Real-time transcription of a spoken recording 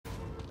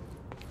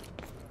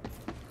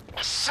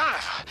Son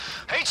of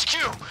a...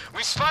 HQ,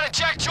 we spotted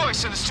Jack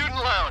Joyce in the student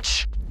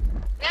lounge.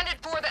 Bandit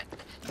 4,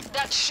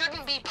 that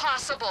shouldn't be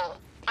possible.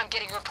 I'm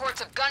getting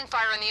reports of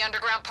gunfire in the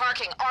underground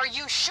parking. Are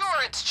you sure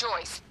it's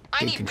Joyce?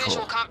 I need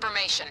visual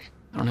confirmation.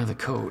 I don't have the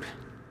code.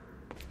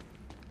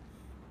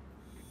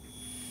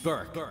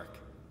 Burke,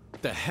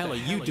 the hell are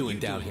you doing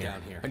down here?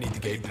 I need the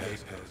gate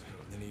pass.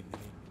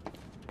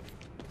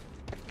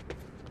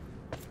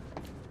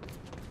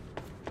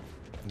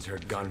 He's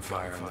heard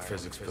gunfire in the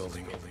physics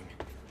building.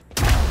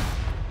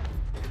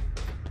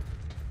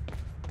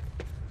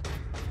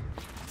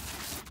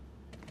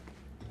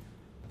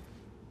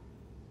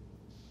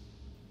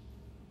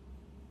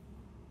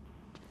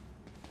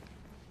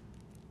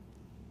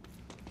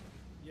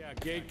 Yeah,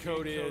 gate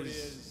code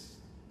is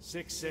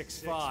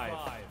 665.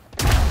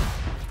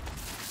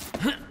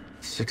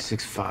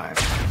 665.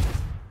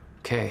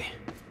 Okay.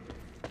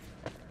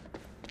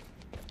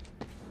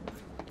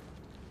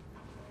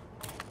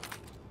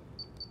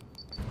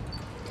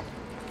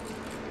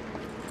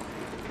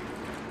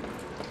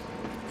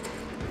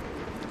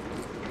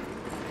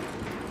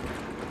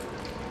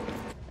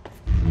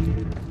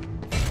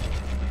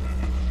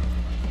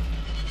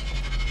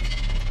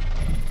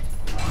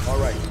 All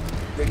right,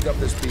 picked up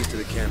this beast to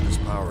the campus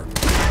power.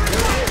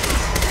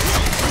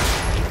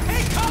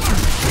 Hey, cover!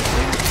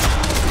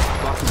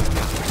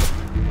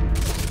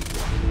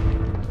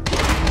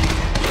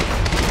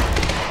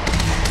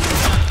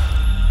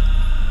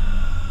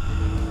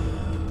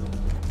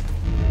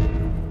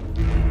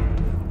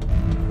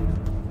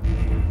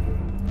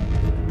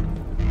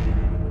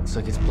 Looks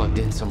like it's plugged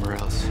in somewhere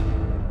else.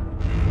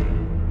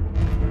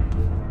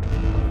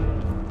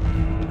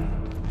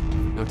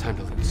 No time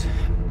to lose.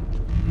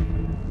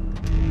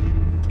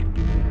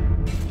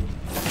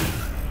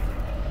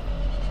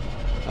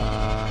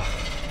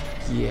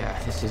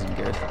 Yeah, this isn't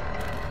good.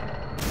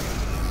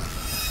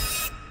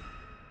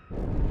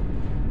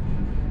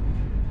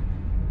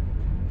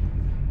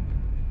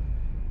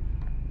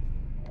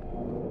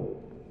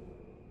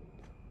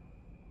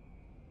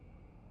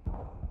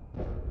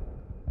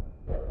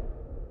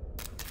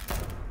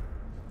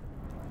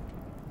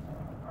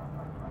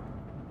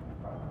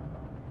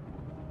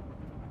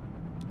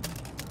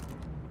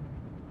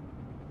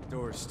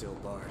 Door's still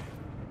barred.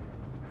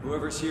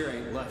 Whoever's here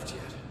ain't left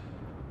yet.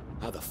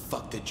 How the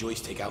fuck did Joyce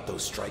take out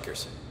those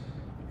strikers?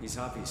 He's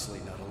obviously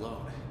not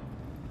alone.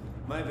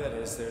 My bet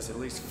is there's at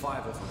least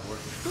 5 of them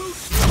working. Who's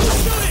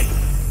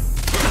shooting?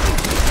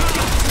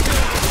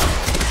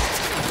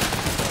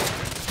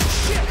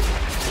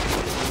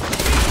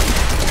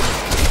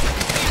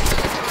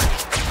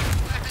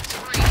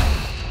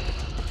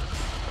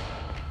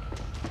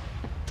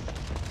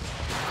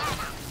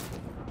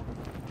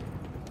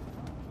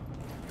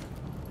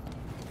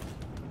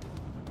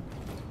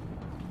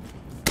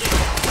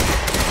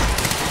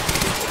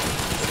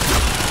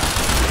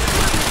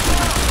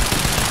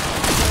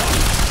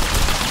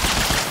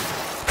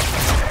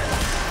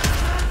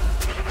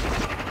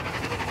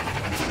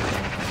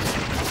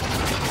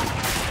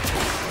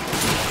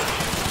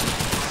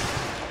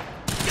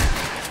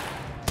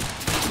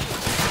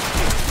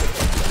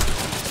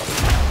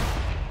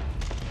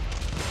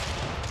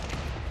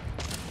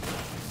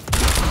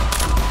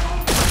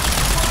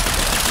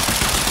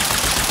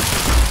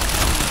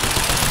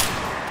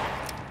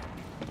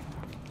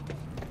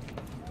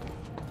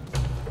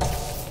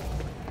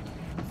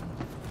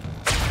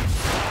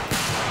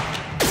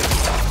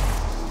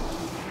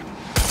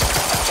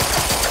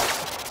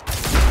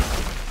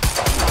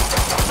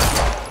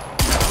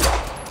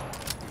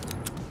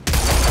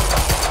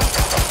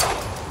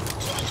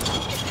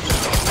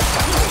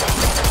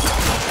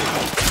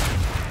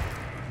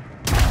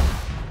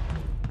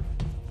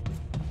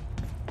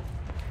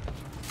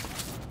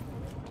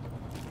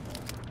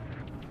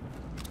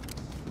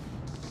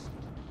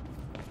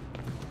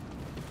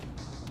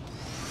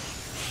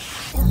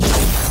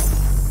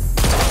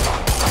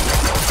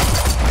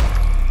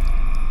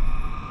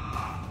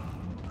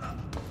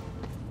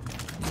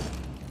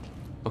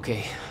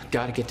 Okay,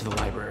 gotta get to the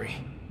library.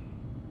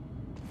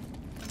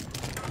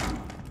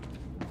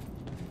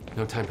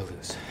 No time to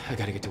lose. I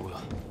gotta get to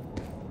Will.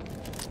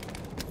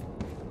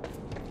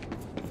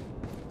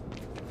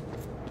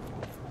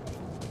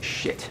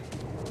 Shit.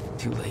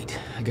 Too late.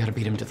 I gotta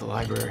beat him to the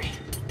library.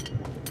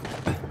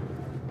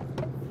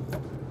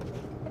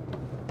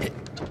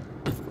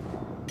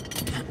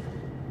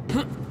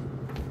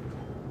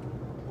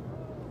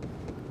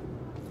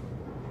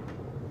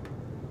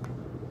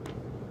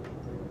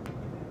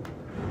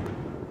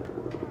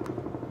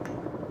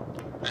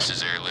 This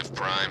is Airlift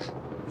Prime.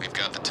 We've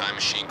got the Time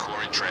Machine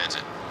Core in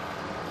transit.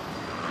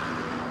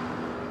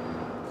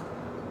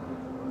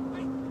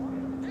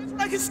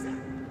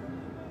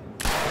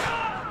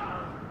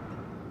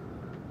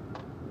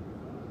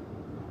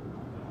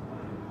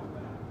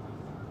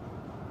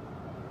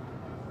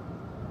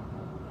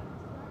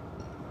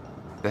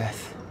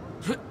 Beth.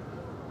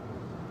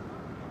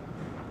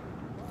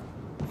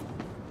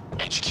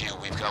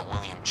 HQ, we've got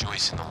William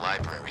Joyce in the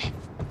library.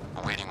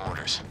 Awaiting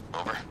orders.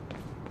 Over.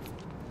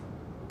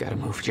 Gotta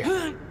move,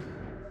 Jack.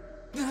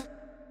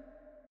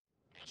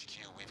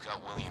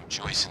 William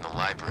Joyce in the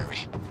library.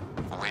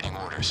 Awaiting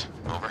orders.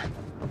 Over.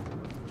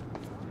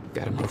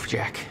 Gotta move,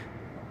 Jack.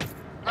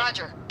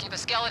 Roger. Keep a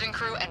skeleton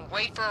crew and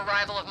wait for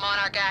arrival of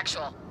Monarch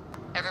Actual.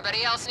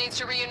 Everybody else needs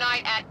to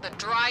reunite at the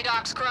Dry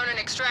Docks Cronin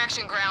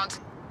extraction grounds.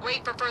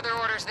 Wait for further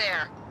orders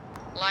there.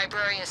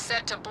 Library is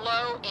set to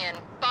blow in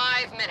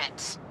 5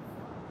 minutes.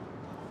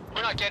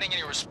 We're not getting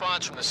any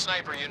response from the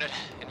sniper unit.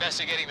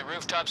 Investigating the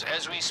rooftops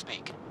as we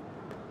speak.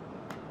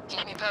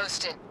 Keep me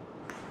posted.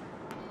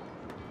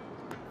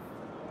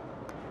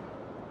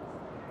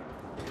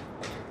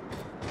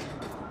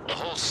 The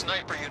whole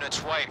sniper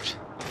unit's wiped.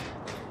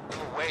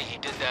 No way he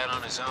did that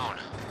on his own.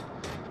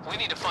 We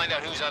need to find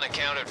out who's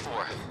unaccounted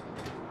for.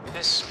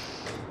 This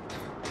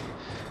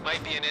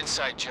might be an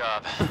inside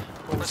job.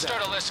 Let's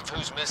start a list of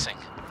who's missing.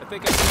 I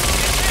think I...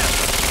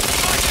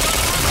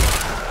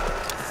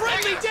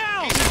 Friendly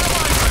down! He's in the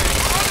library!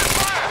 We're under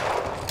fire!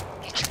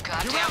 Get your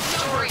goddamn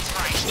stories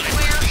right.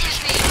 Where is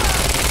he?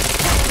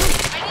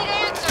 I need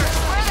answers.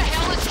 Where the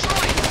hell is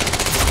Joyce?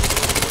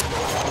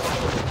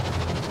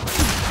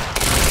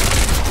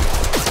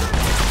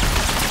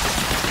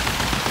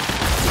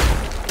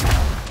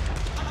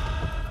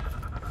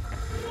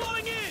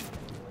 Blowing in!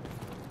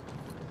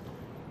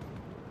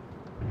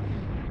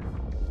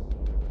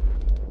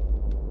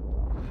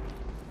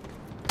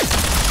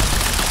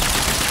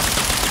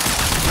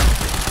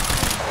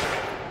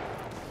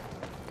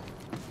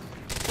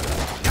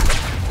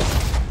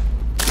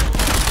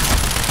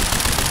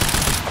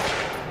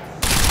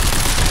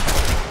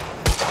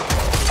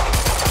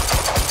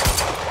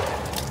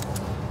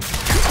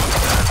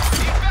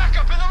 Need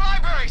backup in the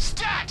library!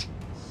 Stat!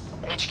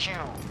 HQ,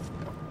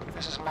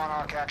 this is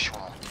Monarch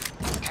Actual.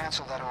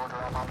 Cancel that order,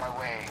 I'm on my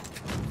way.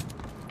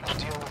 I'll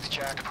deal with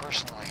Jack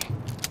personally.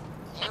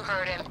 You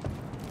heard him.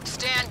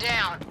 Stand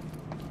down.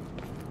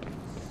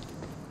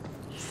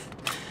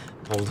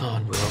 Hold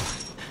on, Will.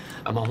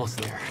 I'm almost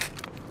there.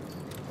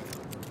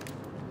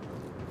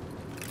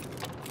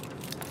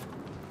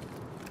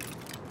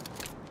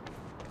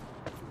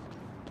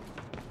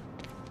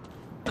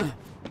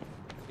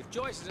 If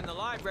Joyce is in the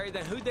library,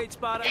 then who'd they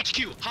spot?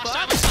 HQ, Bob?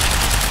 hostile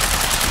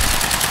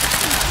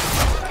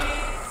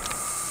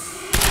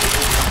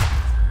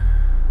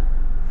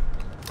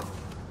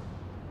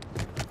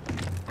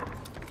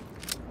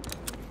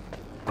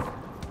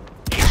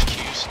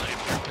HQ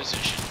sniper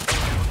position.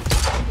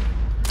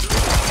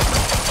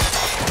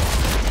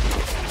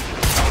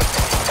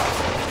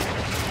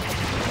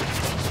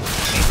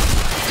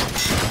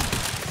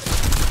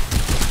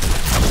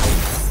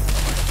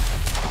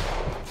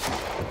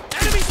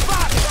 Enemy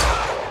spot!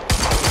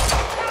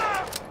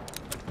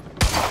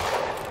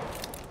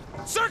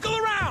 Circle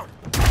around!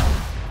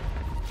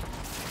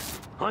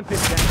 Hunt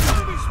this guy.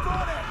 Enemy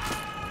spotted!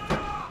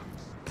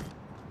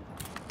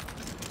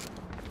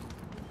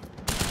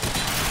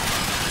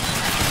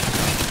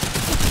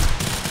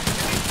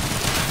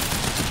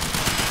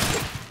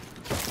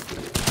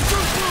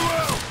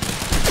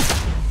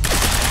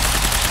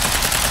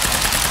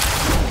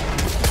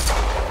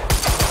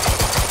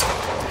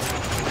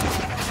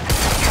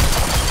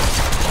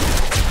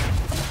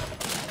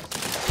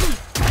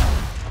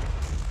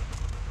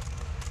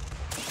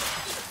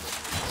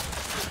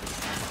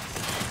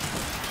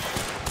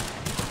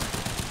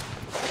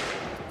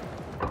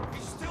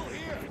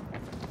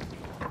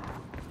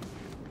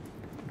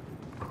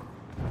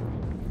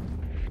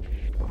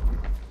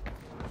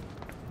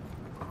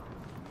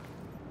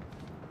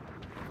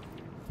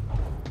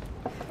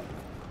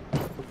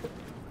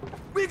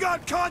 We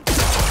got contact!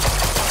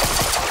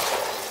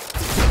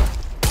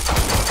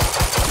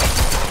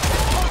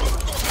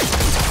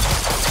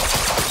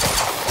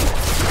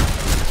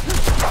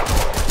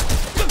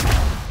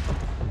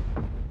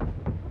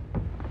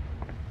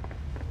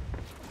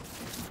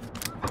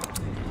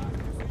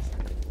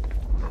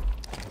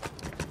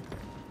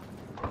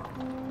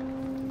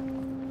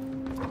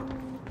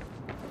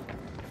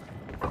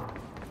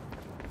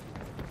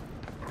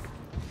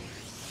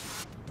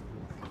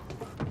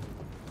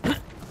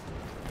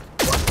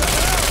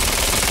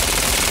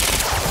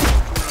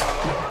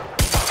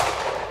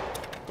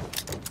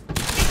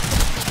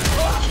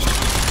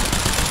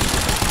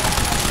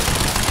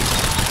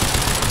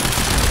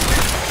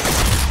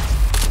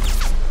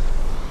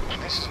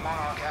 This is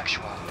Monarch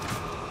Actual.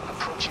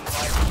 Approaching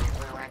library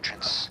rear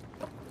entrance.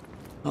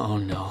 Oh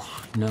no,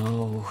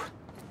 no.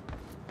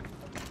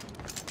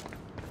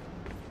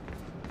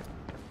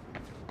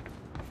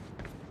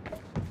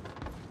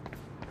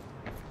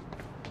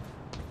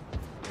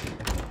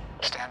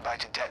 Stand by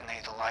to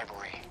detonate the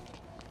library.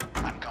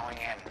 I'm going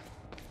in.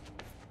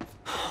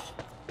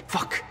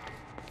 Fuck.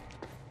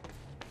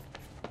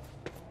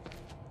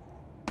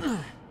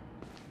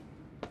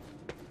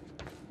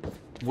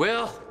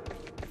 Will?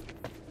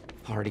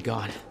 Already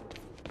gone.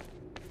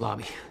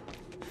 Lobby.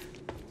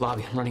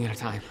 Lobby, I'm running out of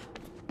time.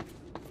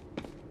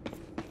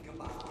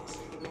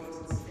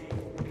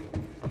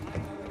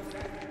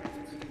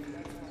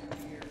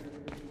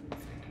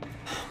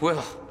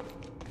 Will.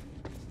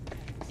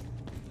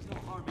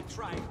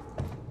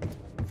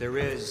 There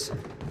is.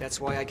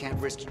 That's why I can't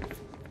risk...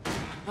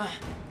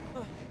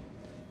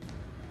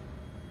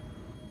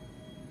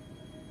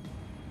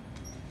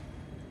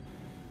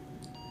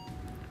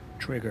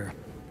 Trigger.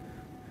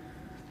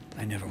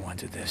 I never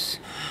wanted this.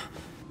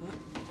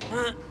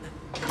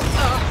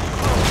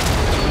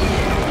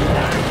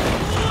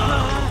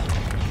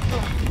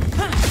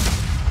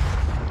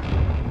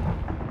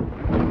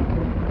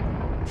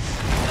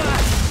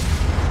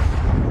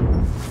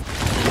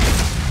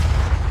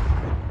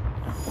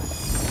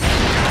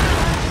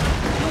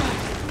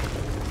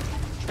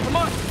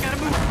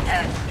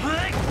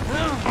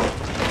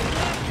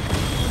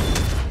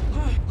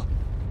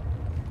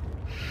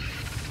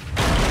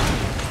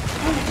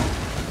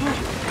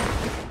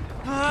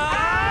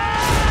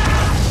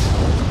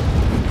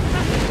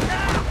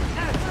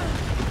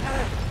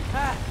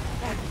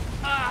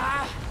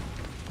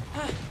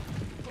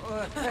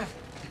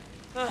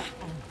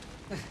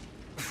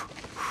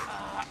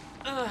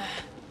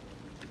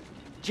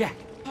 Jack,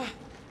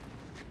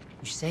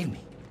 you saved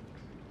me.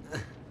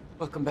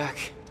 Welcome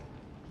back.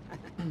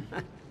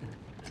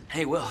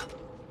 Hey, Will.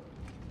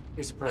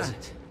 Here's a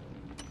present.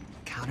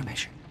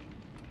 Countermeasure.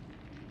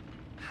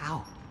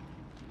 How?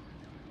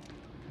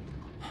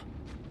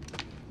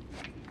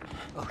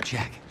 Oh,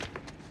 Jack.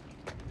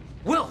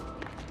 Will!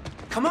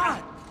 Come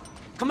on!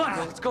 Come on,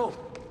 Will, let's go.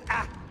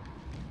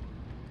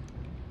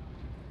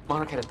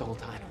 Monarch had it the whole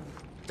time.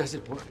 Does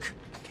it work?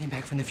 Came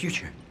back from the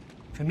future.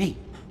 For me.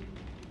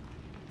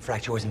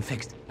 Fracture wasn't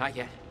fixed. Not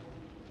yet.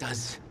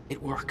 Does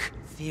it work?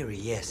 Theory,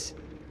 yes.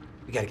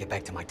 We gotta get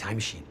back to my time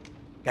machine.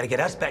 Gotta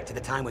get us back to the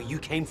time where you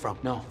came from.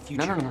 No.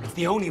 Future. No. It's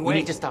the only way. We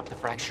need to stop the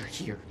fracture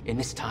here, in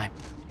this time.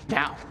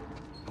 Now.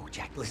 Oh,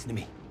 Jack, listen to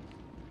me.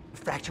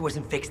 The fracture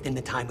wasn't fixed in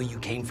the time where you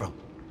came from.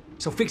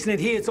 So fixing it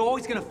here, it's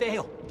always gonna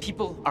fail.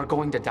 People are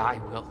going to die,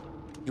 Will.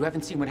 You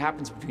haven't seen what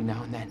happens between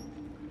now and then.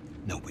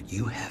 No, but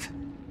you have.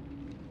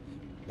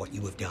 What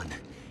you have done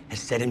has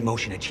set in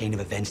motion a chain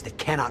of events that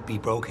cannot be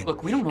broken.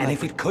 Look, we don't know And that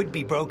if it could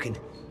be broken,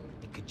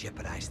 it could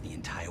jeopardize the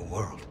entire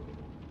world.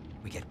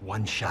 We get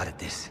one shot at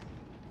this.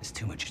 There's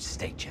too much at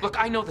stake, Jack.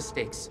 Look, I know the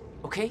stakes,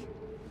 okay?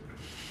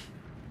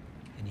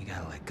 And you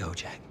gotta let go,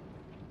 Jack.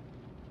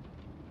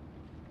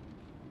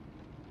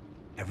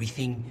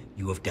 Everything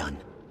you have done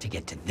to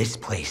get to this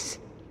place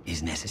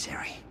is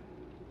necessary.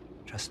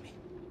 Trust me.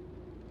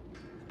 The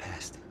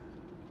past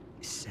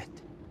is set.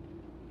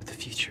 But the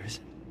future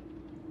isn't.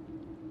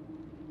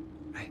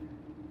 Right.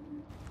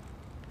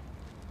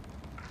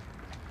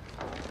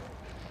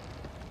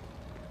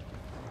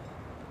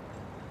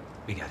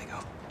 We gotta go.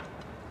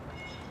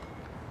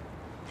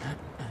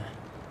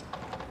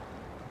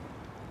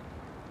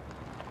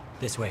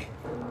 This way.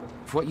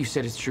 If what you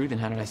said is true, then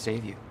how did I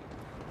save you?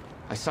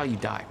 I saw you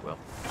die, Will.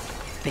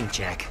 Think,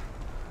 Jack.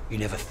 You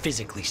never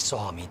physically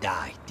saw me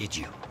die, did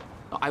you?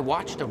 I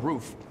watched a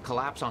roof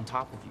collapse on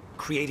top of you.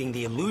 Creating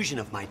the illusion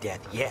of my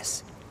death,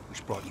 yes.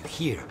 Which brought you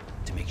here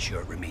to make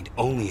sure it remained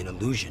only an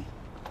illusion.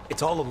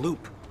 It's all a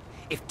loop.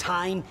 If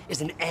time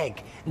is an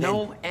egg,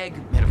 No egg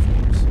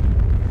metaphors.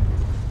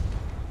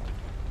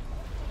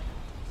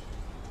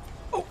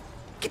 Oh,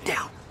 get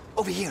down.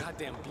 Over here.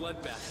 Goddamn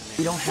bloodbath.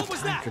 We don't have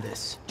time for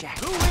this. Jack.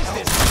 Who is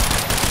this?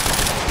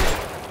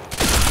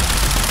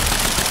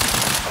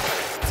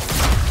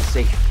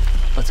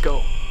 Safe. Let's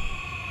go.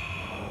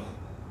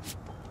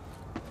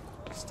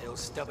 Still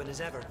stubborn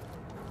as ever.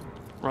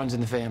 Runs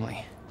in the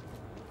family.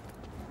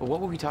 But what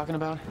were we talking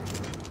about?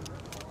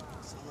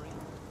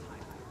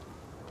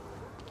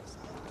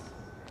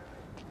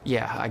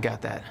 Yeah, I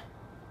got that.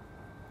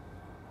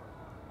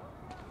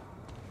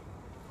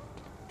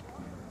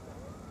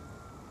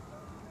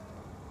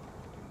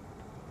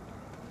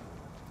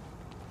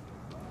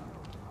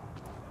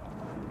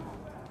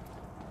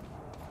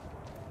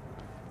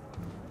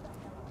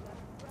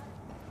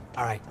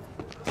 All right,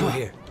 through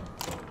here.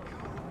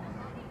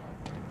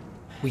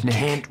 We Nick.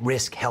 can't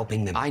risk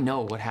helping them. I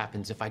know what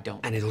happens if I don't.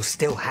 And it'll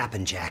still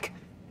happen, Jack.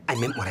 I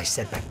meant what I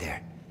said back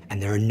there.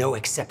 And there are no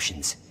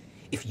exceptions.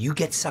 If you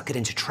get suckered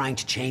into trying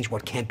to change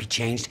what can't be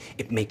changed,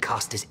 it may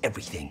cost us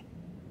everything.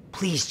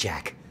 Please,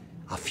 Jack.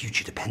 Our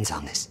future depends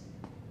on this.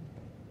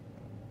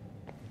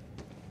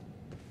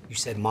 You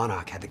said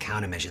Monarch had the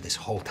countermeasure this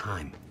whole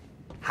time.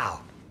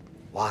 How?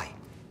 Why?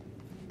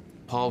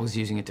 Paul was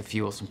using it to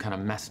fuel some kind of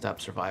messed up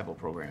survival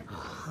program.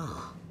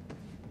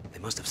 They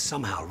must have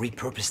somehow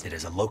repurposed it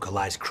as a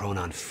localized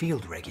chronon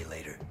field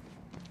regulator.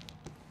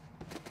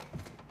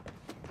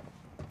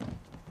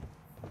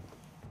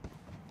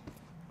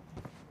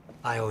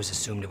 I always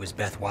assumed it was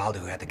Beth Wilder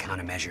who had the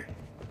countermeasure,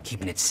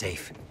 keeping it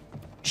safe.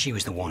 She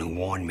was the one who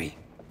warned me,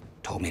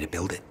 told me to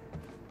build it.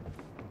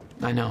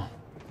 I know.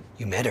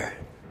 You met her.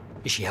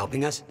 Is she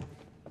helping us?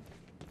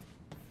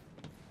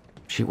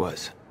 She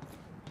was.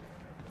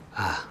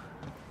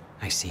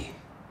 I see.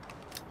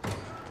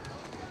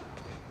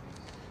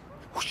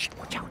 Whoosh,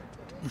 watch out.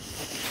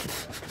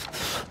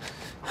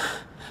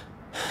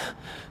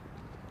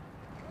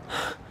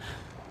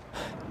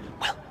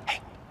 Well,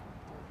 hey.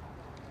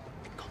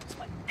 Go this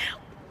way now.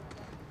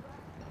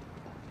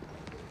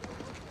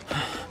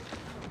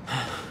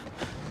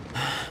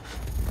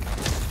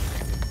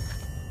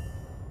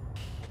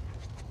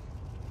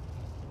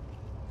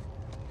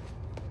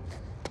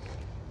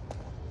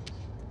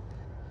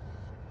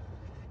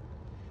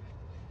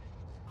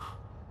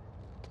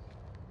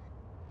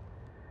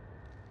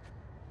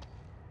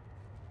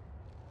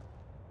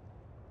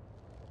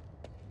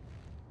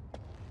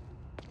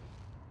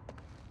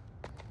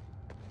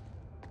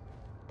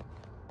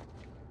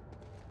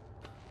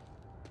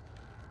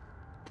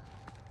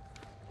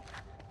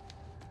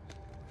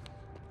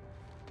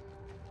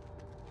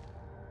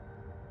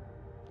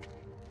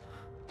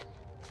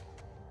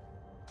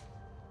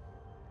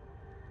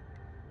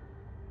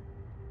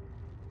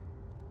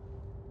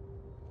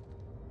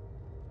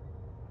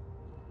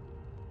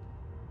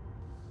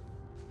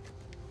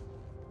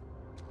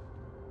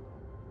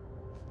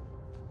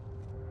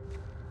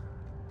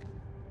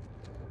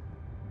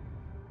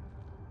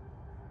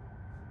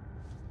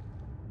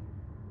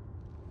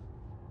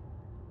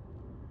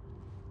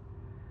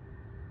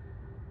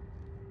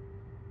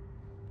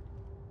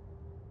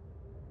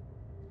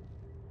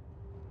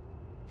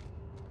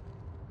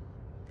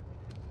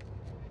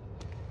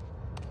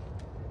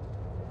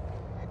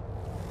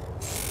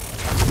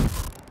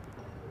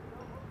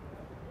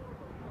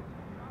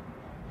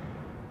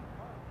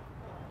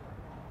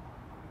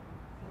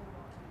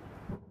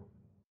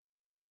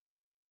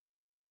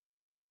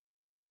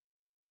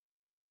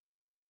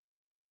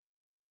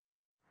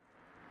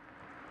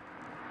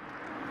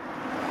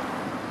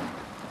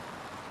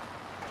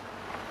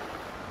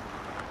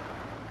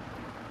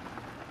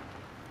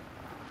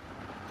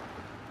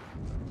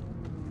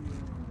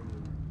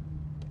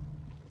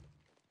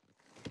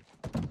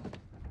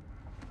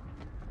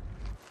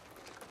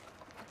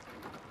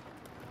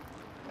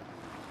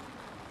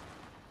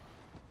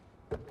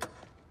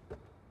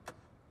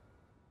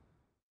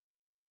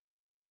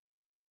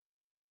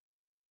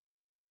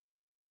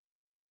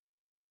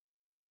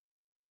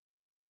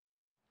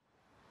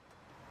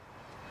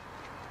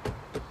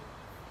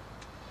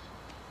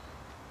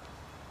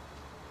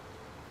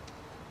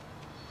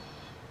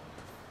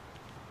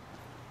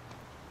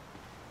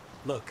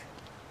 Look,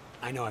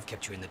 I know I've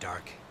kept you in the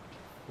dark.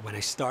 But when I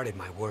started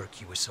my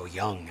work, you were so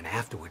young, and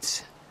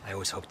afterwards, I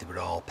always hoped it would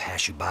all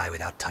pass you by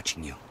without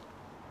touching you.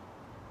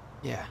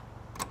 Yeah.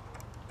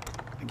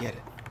 I get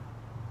it.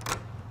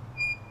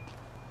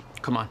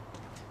 Come on.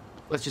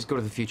 Let's just go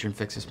to the future and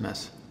fix this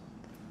mess.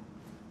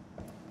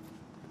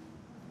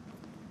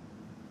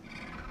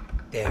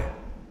 There.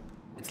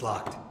 It's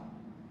locked.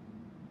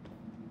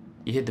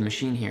 You hid the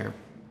machine here.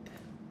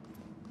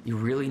 You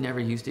really never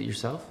used it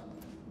yourself?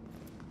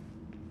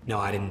 No,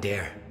 I didn't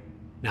dare.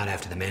 Not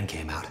after the men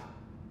came out.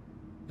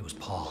 It was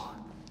Paul.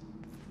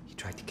 He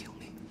tried to kill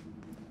me.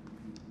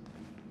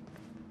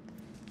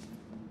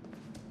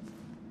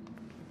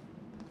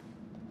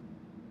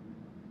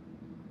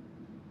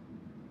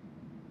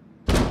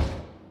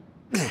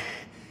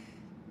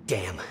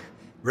 Damn.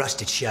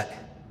 Rusted shut.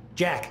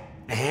 Jack,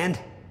 a hand?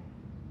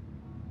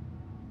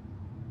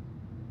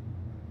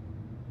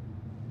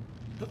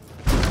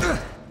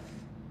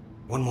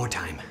 One more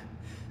time.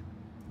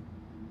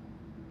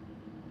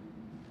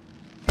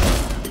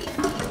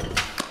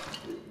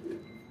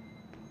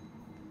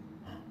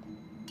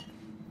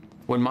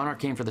 When Monarch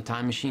came for the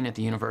time machine at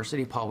the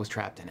university, Paul was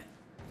trapped in it.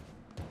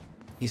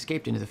 He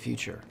escaped into the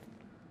future.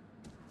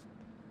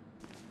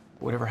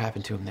 Whatever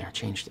happened to him there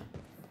changed him.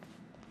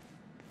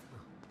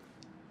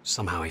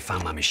 Somehow he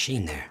found my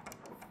machine there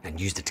and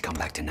used it to come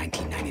back to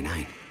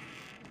 1999.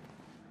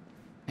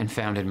 And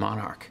founded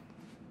Monarch.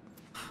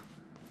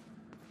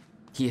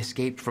 He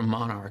escaped from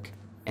Monarch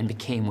and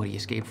became what he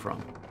escaped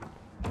from.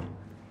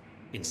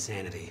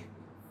 Insanity.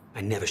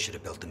 I never should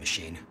have built the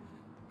machine.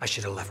 I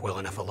should have left well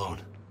enough alone.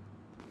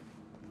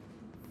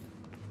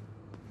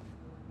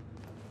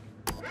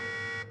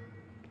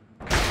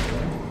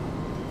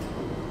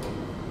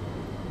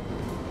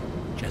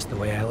 Just the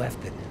way I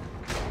left it.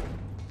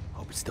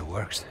 Hope it still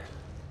works.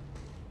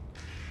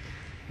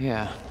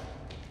 Yeah.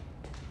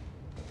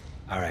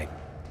 All right,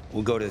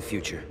 we'll go to the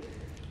future.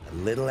 A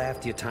little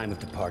after your time of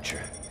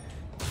departure.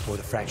 Before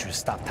the fractures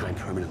stop time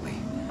permanently.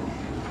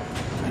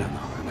 I don't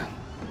know,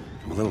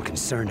 I'm a little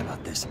concerned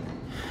about this.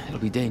 It'll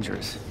be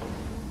dangerous.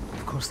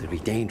 Of course it'll be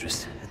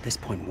dangerous. At this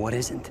point, what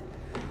isn't?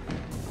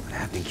 But I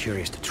have been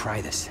curious to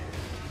try this.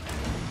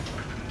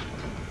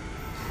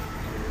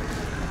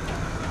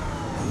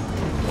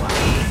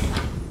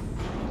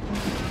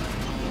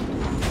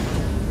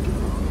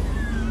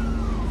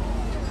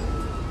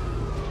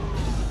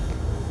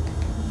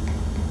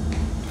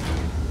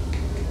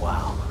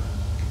 Wow.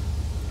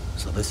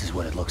 So this is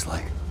what it looks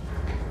like.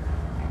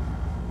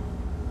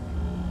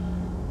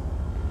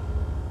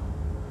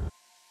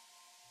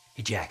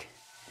 Hey, Jack.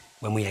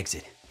 When we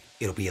exit,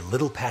 it'll be a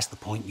little past the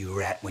point you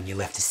were at when you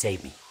left to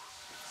save me.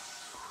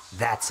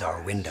 That's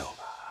our window,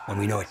 when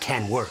we know it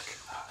can work,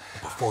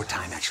 but before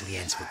time actually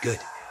ends for good.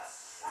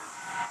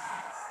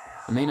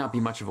 It may not be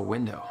much of a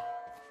window.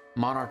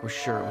 Monarch was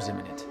sure it was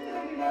imminent.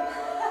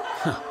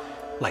 Huh.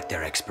 Like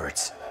they're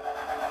experts.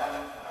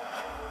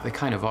 They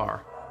kind of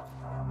are.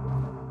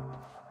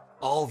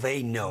 All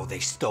they know they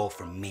stole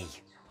from me.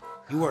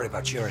 You worry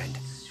about your end,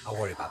 I'll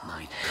worry about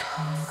mine.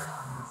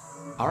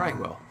 All right,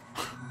 Will.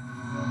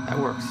 That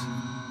works.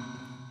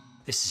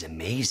 This is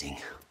amazing.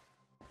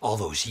 All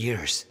those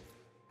years.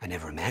 I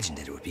never imagined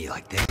it would be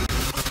like this.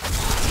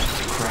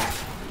 Crap.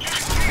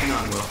 Hang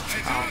on, Will.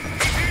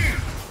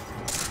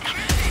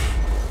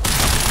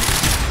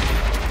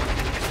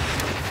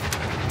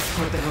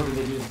 What the hell did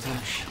they do to the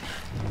touch?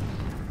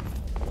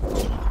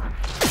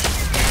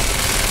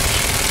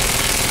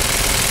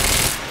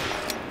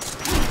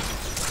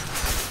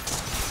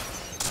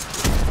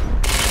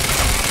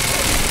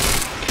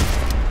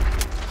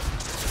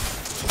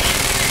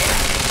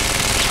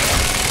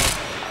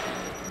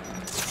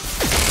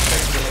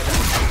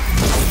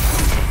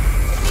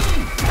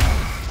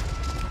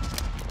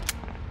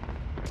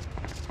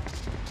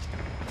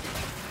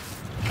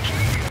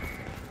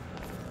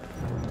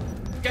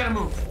 Gotta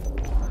move.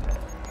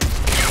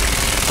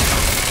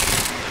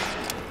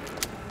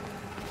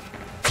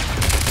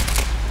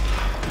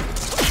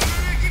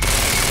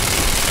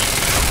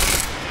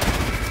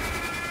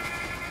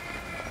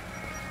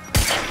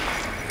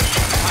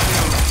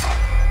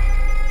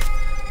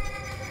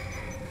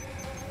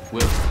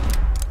 Will,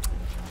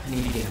 I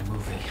need to get him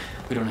moving.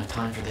 We don't have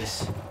time for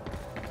this.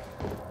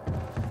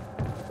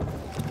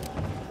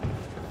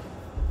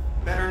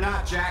 Better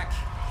not, Jack.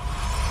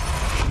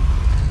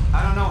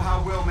 I don't know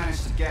how Will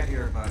managed to get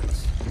here, but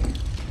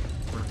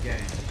we're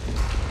getting it.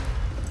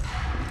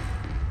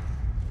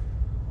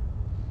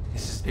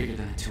 This is bigger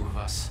than the two of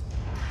us.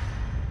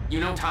 You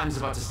know time's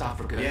about to stop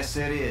for good. Yes,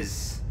 it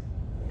is.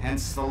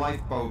 Hence the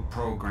lifeboat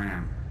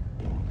program.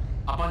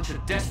 A bunch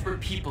of desperate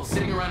people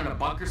sitting around in a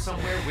bunker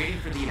somewhere waiting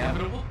for the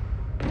inevitable?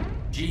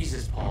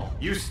 Jesus, Paul.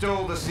 You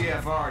stole the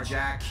CFR,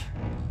 Jack.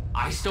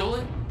 I stole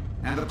it?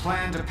 And the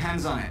plan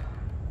depends on it.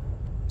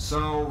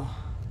 So...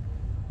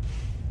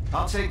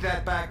 I'll take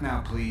that back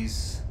now,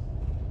 please.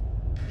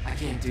 I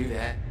can't do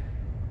that.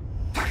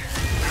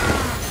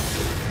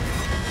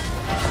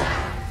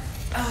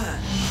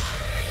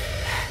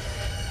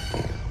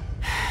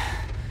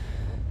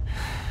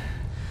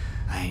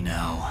 I I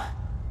know.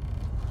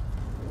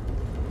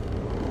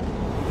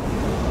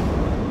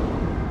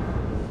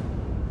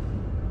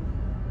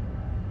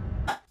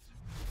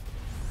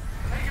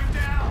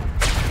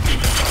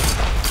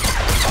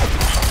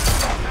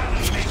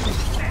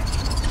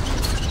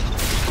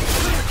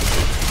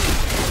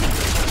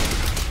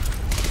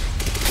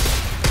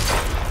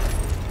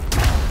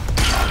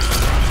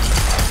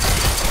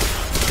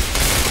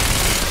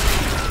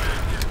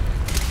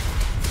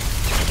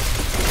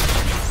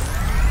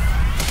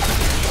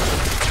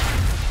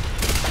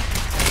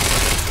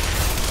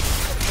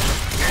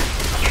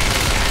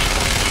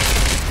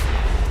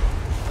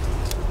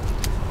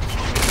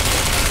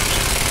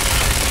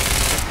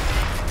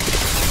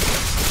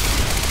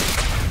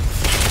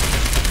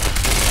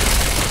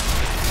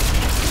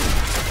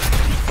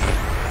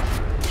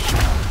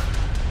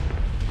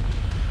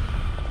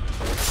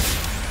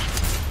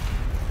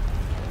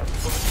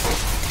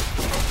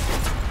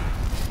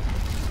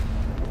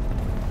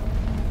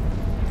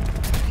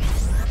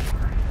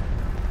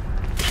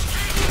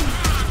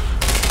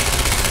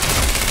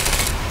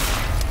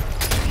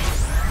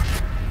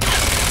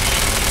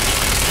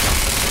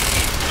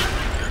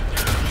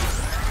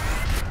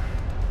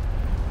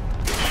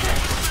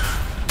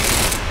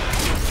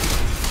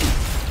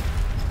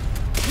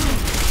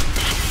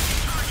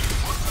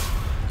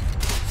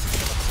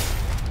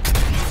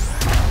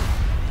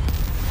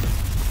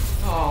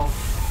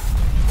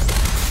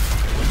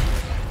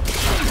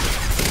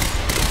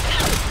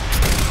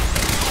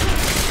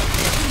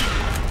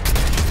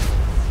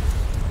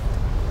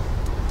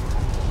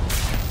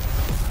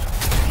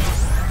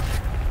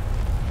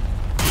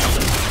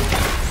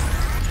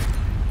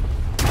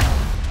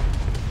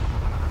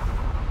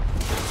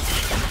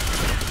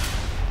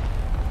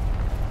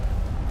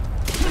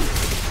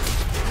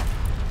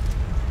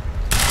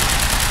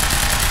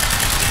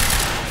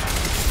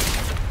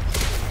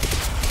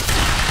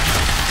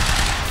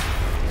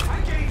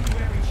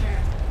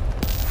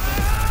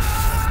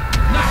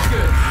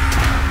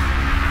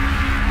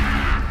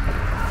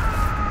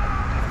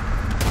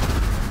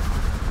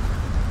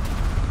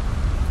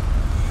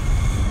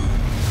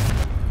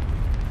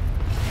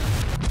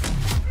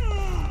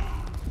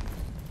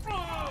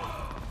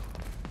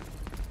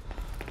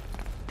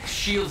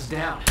 Shield's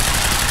down.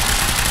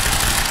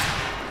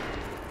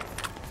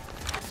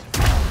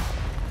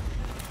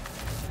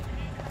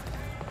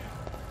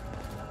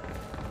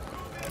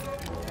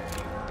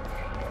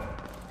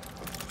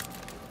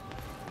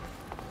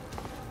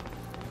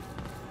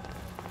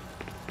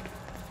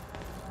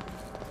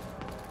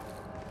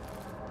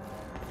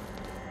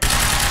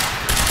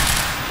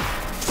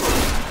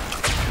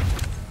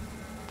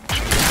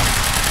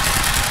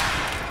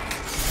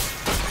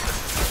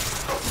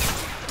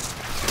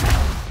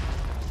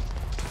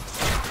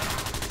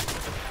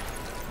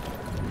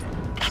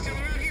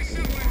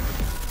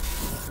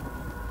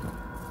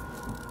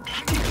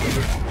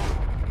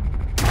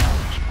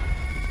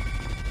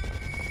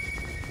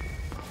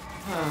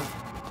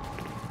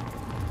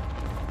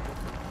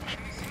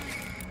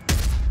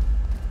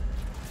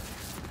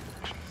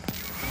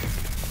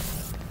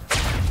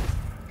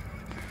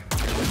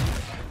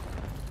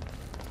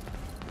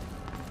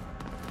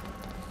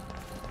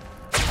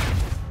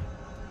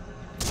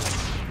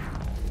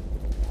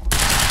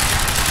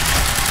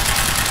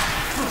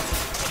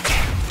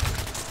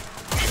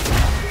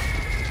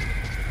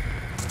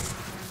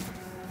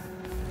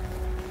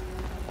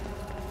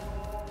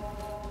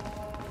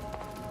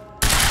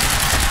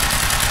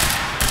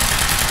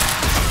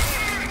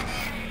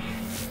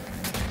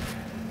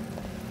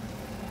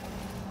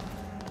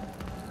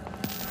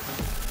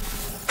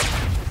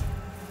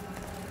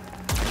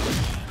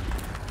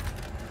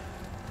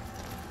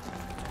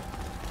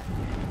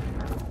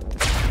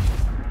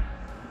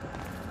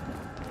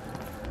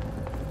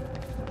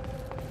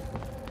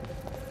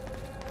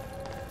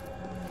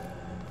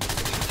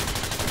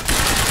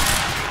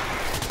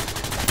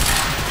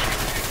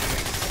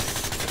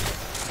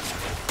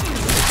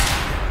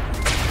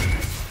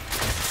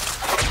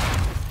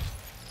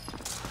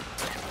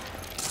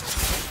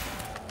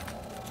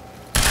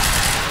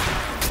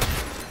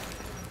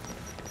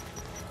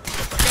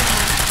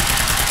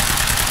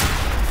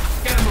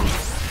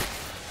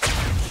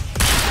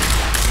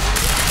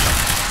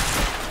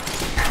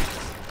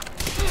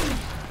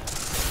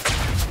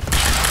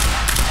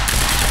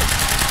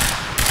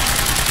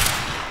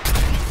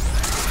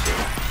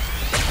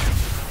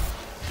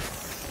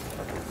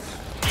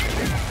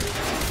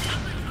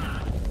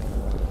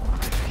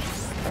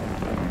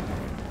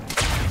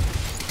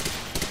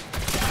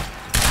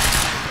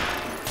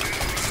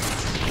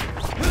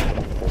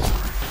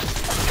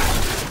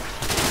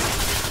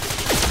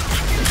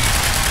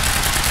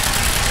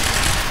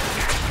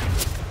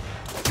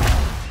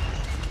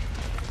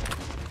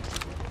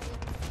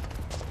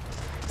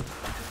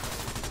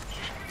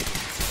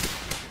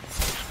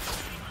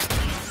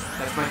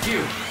 That's my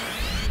cue.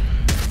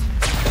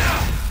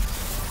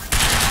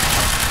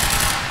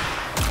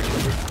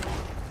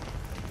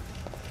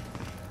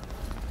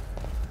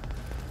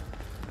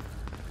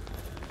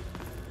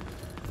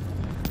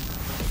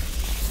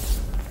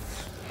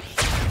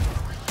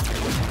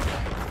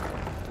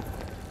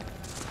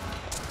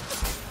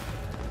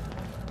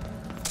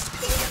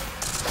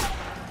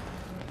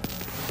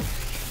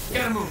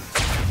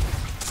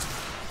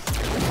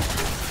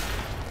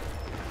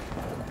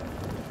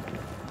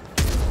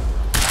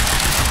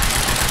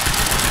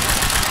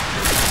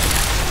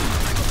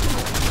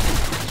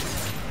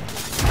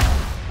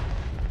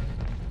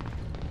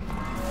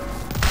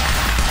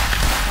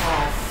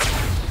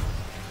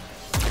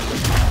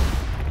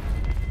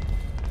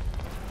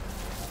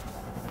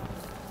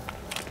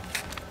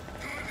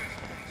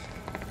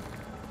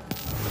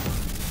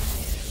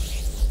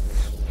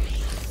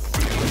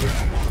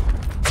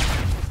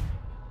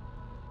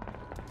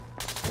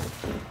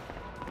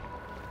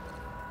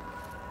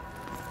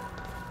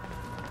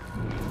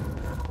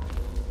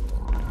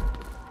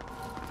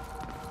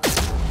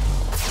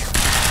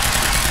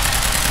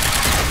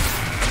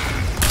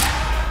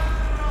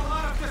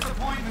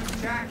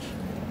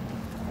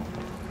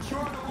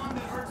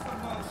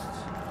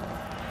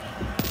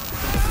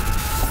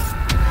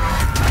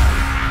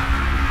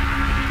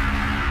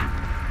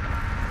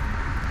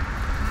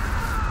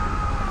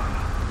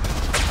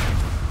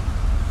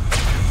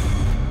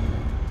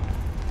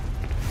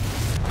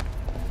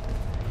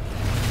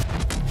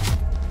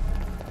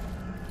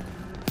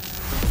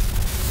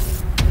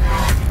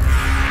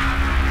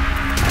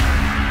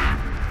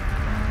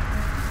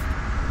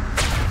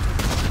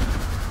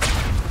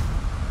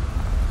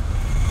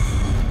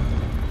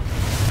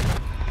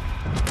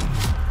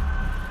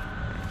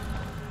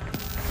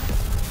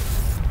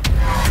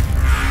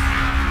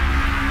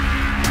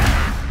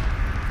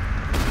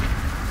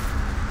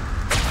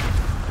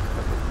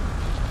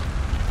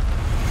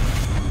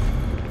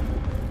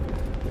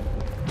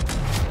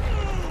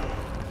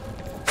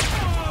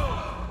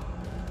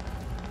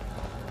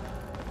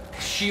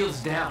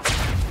 shields down.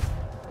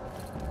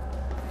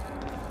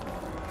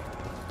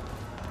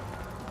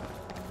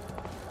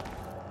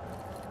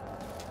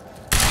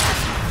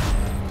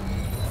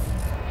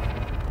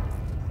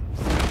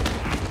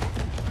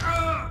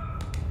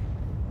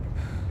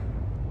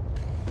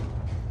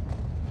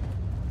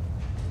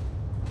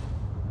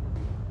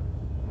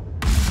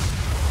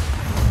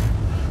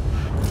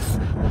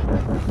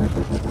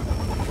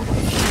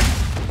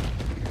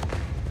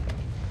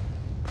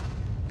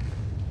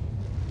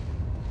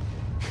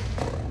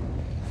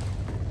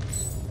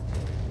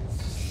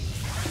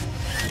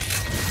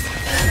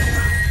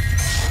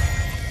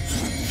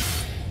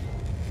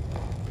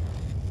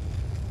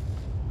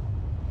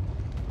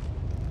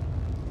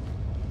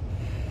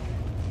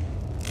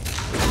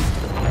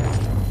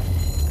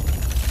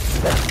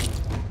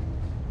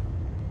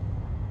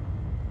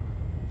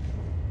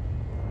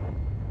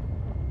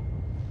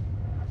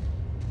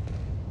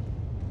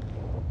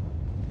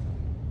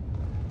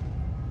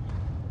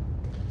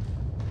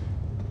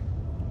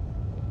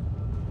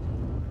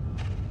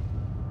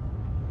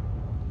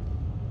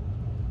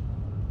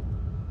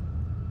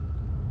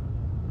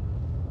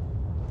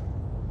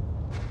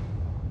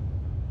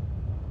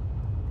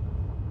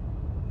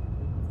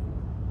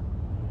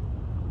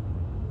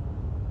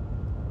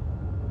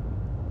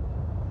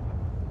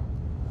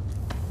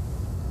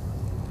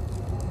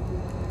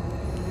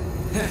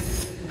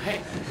 Hey,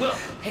 Will,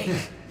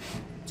 hey.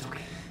 It's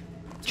okay.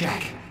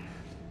 Jack.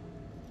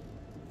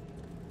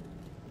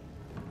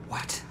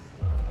 What?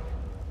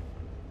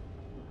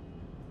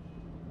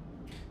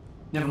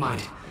 Never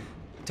mind.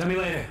 Tell me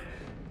later.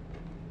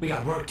 We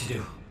got work to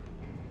do.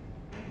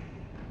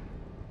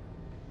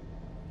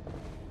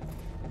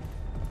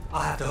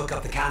 I'll have to hook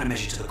up the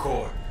countermeasure to the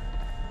core.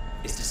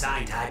 It's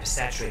designed to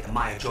hypersaturate the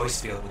Maya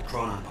Joyce field with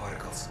chronon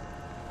particles.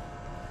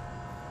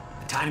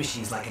 The time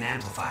machine's like an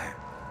amplifier.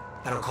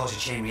 That'll cause a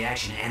chain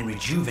reaction and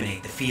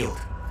rejuvenate the field.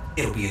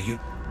 It'll be a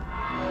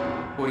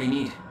What do you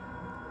need?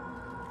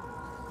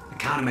 The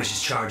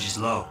countermeasure's charge is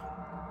low.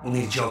 We'll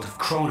need a jolt of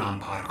chronon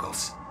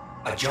particles.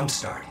 A jump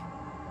start.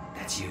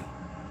 That's you.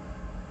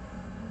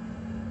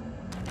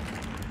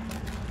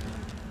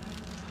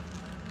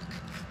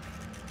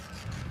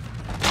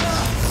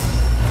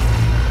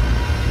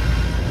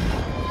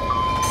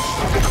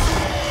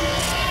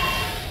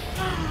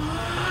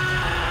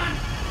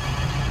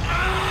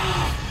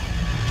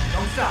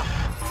 Don't stop.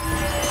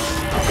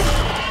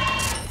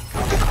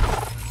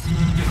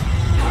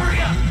 Hurry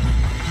up!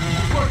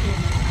 It's working.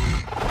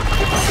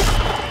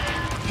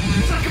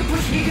 It's like a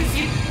push me to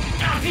see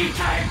out the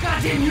entire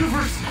goddamn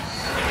universe.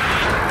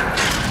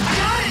 I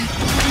got it!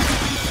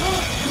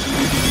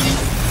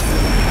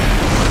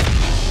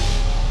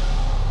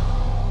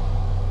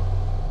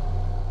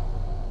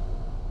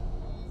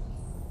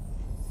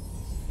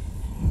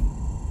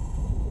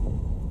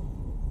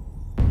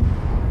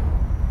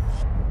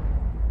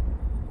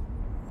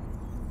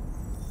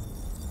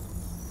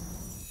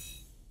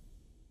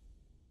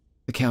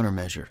 The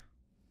countermeasure.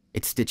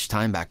 It stitched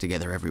time back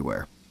together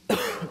everywhere.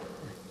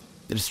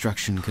 The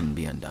destruction couldn't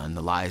be undone.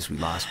 The lives we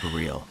lost were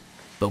real.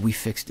 But we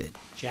fixed it.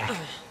 Jack.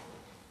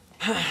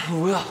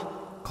 Will.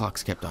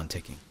 Clocks kept on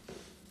ticking.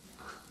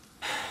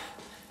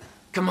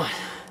 Come on.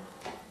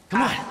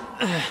 Come on.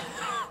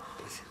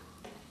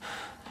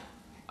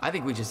 I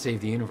think we just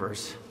saved the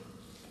universe.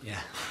 Yeah.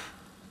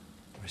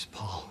 Where's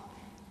Paul?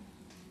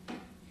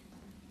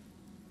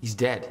 He's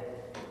dead.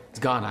 He's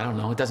gone. I don't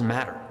know. It doesn't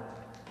matter.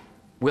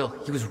 Will,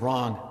 he was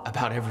wrong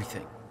about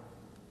everything.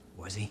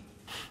 Was he?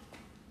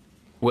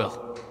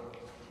 Will.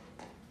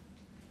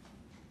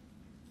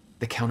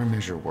 The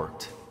countermeasure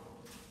worked.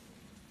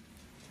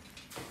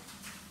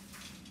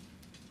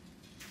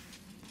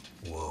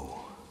 Whoa.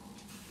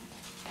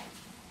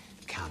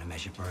 The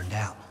countermeasure burned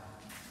out.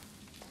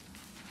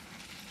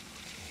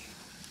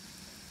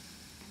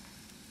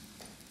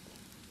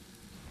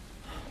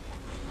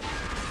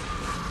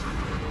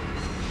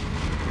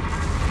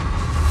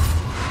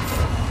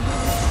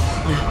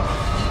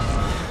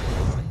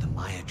 But the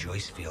Maya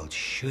Joyce field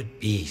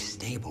should be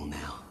stable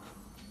now.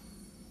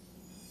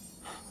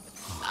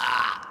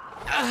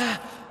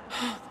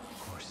 Of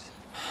course,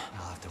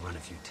 I'll have to run a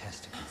few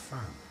tests to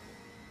confirm.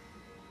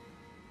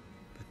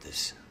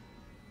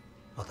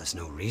 But there's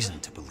no reason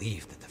to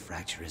believe that the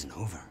fracture isn't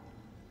over.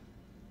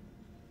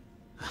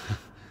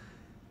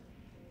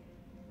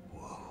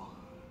 Whoa.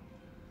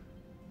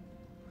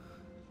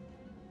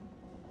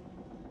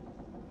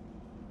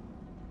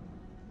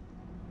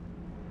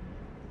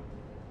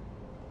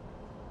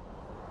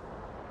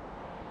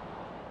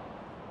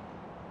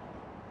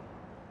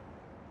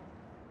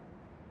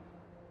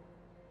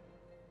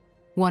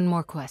 One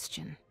more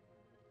question.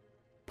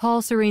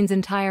 Paul Serene's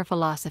entire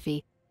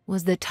philosophy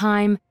was that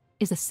time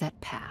is a set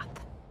path,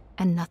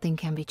 and nothing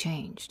can be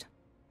changed.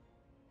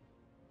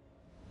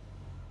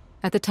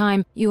 At the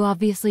time, you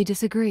obviously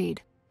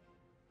disagreed.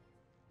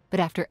 But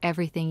after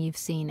everything you've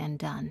seen and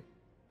done,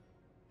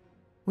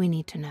 we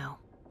need to know.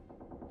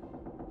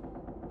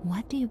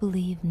 What do you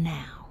believe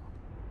now?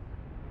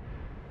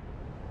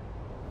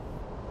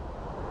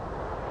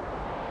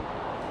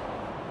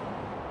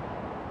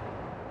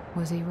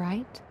 Was he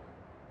right?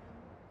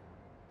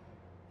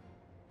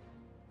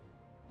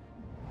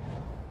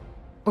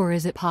 Or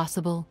is it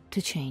possible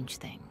to change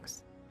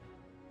things?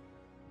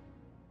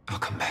 I'll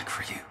come back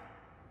for you.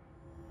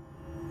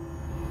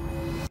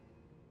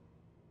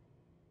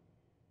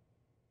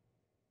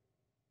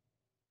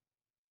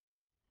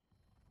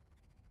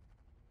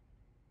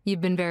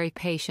 You've been very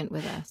patient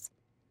with us,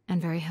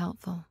 and very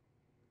helpful.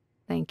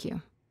 Thank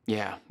you.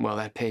 Yeah, well,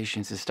 that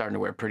patience is starting to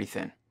wear pretty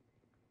thin.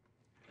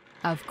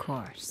 Of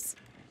course.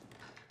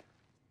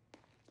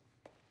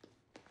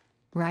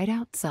 Right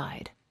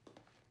outside.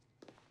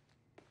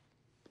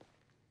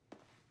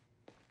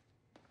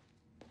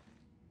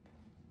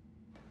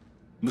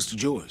 Mr.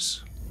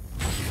 Joyce.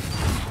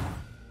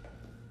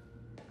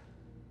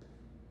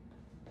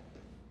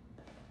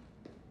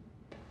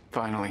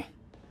 Finally.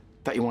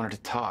 Thought you wanted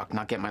to talk,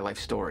 not get my life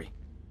story.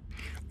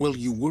 Well,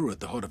 you were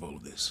at the heart of all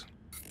of this.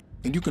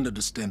 And you can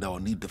understand our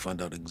need to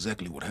find out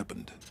exactly what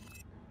happened.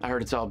 I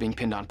heard it's all being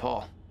pinned on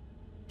Paul.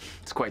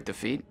 It's quite the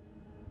feat.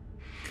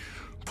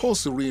 Paul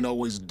Serene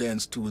always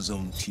danced to his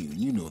own tune,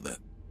 you know that.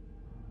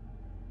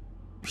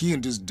 He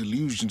and his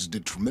delusions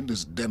did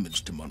tremendous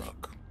damage to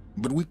Monarch.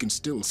 But we can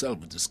still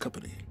salvage this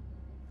company.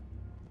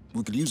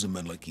 We could use a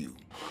man like you.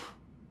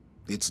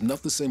 It's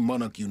not the same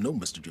Monarch you know,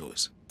 Mr.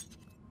 Joyce.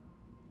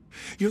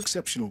 Your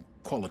exceptional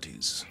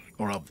qualities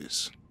are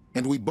obvious,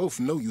 and we both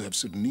know you have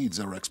certain needs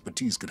our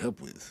expertise could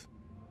help with.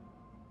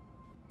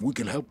 We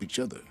can help each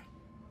other.